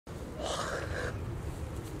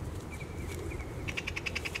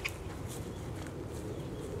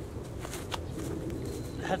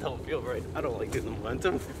That don't feel right. I don't like doing the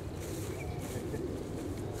momentum.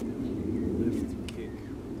 Lift, kick.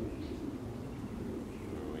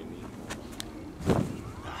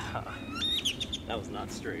 That was not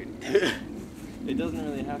straight. It doesn't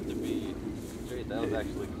really have to be straight. That was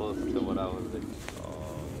actually close to what I was thinking.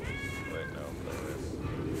 Oh, wait, no,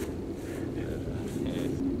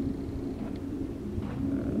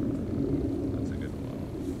 that's a good one.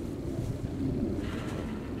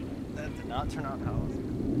 That did not turn out how I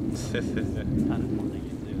was kind of wanting you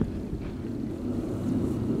to do it.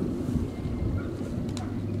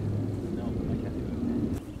 No, I can't do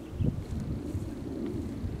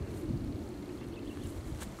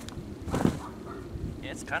it.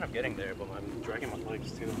 Yeah, it's kind of getting there, but I'm dragging my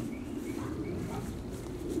legs too.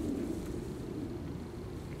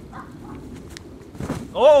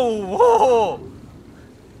 Oh, whoa!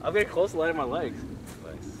 I'm getting close to landing my legs.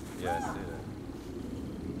 Nice. Yeah, I see that.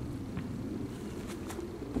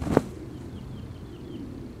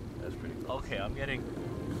 That's pretty cool. Okay, I'm getting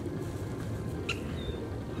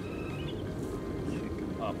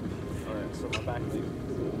up. Alright, so my back leg.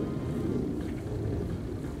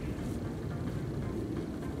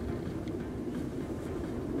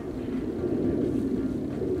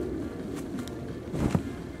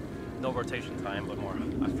 No rotation time, but more.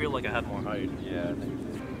 I feel like I had more height. Yeah, I think.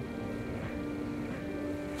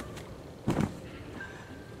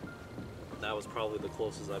 That was probably the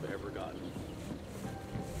closest I've ever gotten.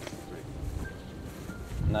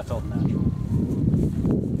 And that felt natural.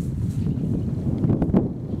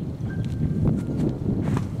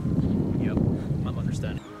 Yep, I'm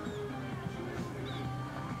understanding.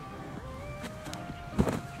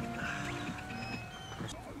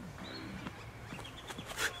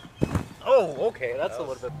 Oh, okay, that's a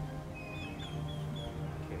little bit.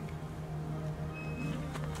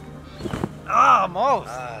 Ah, almost.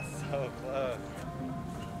 Ah, so close.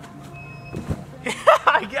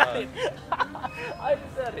 I got it. I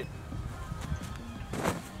just said it.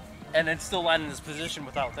 And then still land in this position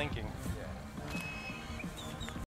without thinking.